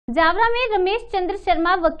जावरा में रमेश चंद्र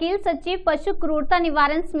शर्मा, वकील सचिव पशु क्रूरता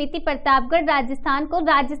निवारण समिति प्रतापगढ़ राजस्थान को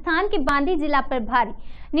राजस्थान के बांदी जिला प्रभारी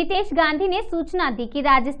नितेश गांधी ने सूचना दी कि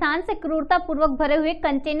राजस्थान से क्रूरता पूर्वक भरे हुए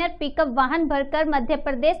कंटेनर पिकअप वाहन भरकर मध्य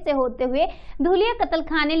प्रदेश से होते हुए धुलिया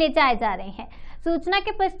कत्लखाने ले जाए जा रहे हैं। सूचना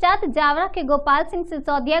के पश्चात जावरा के गोपाल सिंह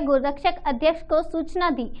सिसोदिया गोरक्षक अध्यक्ष को सूचना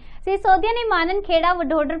दी। सिसोदिया ने माननखेड़ा व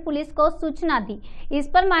ढोडर पुलिस को सूचना दी। इस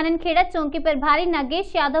पर माननखेड़ा चौकी प्रभारी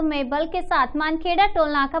नागेश यादव मेबल के साथ माननखेड़ा टोल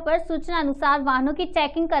नाका पर सूचना अनुसार वाहनों की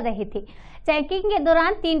चेकिंग कर रहे थे। चेकिंग के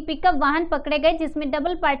दौरान 3 पिकअप वाहन पकड़े गए, जिसमें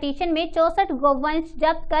डबल पार्टीशन में 64 गोवंश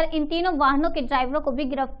जब्त कर इन तीनों वाहनों के ड्राइवरों को भी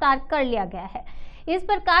गिरफ्तार कर लिया गया है। इस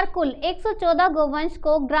प्रकार कुल 114 गोवंश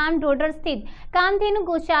को ग्राम ढोडर स्थित कामधेनु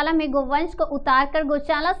गौशाला में गोवंश को उतारकर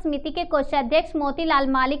गौशाला समिति के कोषाध्यक्ष मोतीलाल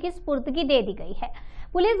माली की सुपुर्दगी दे दी गई है।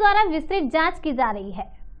 पुलिस द्वारा विस्तृत जांच की जा रही है।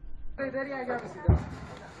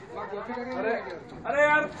 अरे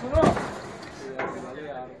यार सुनो,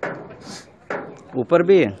 ऊपर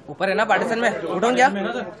भी है, ऊपर है ना पार्टीशन में। उठाऊं क्या?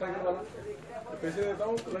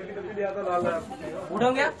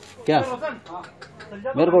 उठाऊं क्या?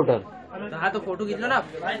 मेरे को उठा। हाँ तो फोटो खींच लो ना।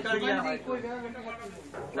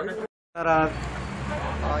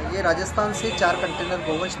 ये राजस्थान से 4 कंटेनर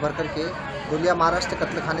गोवंश भर करके धुलिया महाराष्ट्र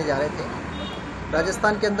कत्लखाने जा रहे थे।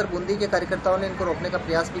 राजस्थान के अंदर बूंदी के कार्यकर्ताओं ने इनको रोकने का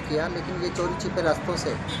प्रयास भी किया, लेकिन ये चोरी छिपे रास्तों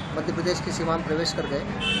से मध्य प्रदेश की सीमा में प्रवेश कर गए।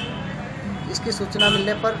 इसकी सूचना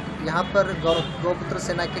मिलने पर यहाँ पर गौपुत्र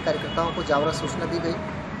सेना के कार्यकर्ताओं को जावरा सूचना दी गई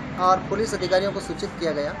और पुलिस अधिकारियों को सूचित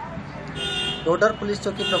किया गया। ढोडर पुलिस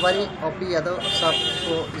चौकी प्रभारी ओपी यादव साहब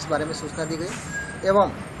को इस बारे में सूचना दी गई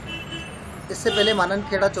एवं इससे पहले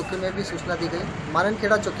माननखेड़ा चौकी में भी सूचना दी गई।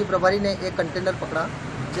 माननखेड़ा चौकी प्रभारी ने एक कंटेनर पकड़ा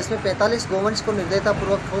जिसमें 45 गोवंश को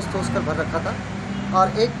निर्दयतापूर्वक ठोस कर भर रखा था और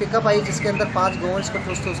एक पिकअप आई जिसके अंदर 5 गोवंश को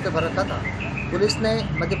ठोस कर भर रखा था। पुलिस ने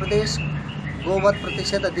मध्य प्रदेश गोवध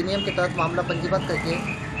प्रतिषेध अधिनियम के तहत मामला पंजीबद्ध करके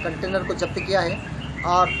कंटेनर को जब्त किया है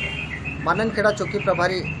और माननखेड़ा चौकी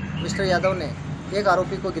प्रभारी मिस्टर यादव ने एक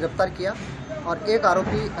आरोपी को गिरफ्तार किया और एक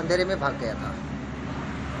आरोपी अंधेरे में भाग गया था।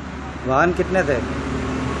 वाहन कितने थे?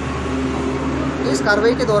 इस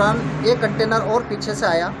कार्रवाई के दौरान एक कंटेनर और पीछे से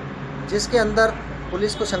आया जिसके अंदर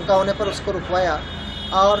पुलिस को शंका होने पर उसको रुकवाया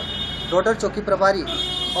और ढोडर चौकी प्रभारी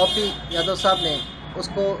ओपी यादव साहब ने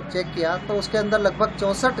उसको चेक किया तो उसके अंदर लगभग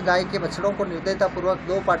 64 गाय के बछड़ों को निर्दयतापूर्वक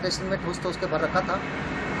 2 पार्टीशन में ठूस के भर रखा था।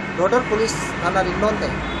 ढोडर पुलिस थाना रिंगनौर ने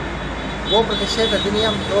गो प्रतिषेध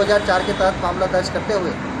अधिनियम 2004 के तहत मामला दर्ज करते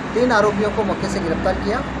हुए 3 आरोपियों को मौके से गिरफ्तार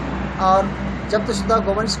किया और जब्तशुदा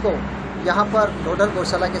गोवंश को यहाँ पर ढोडर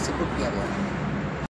गौशाला के सुपुर्द किया गया।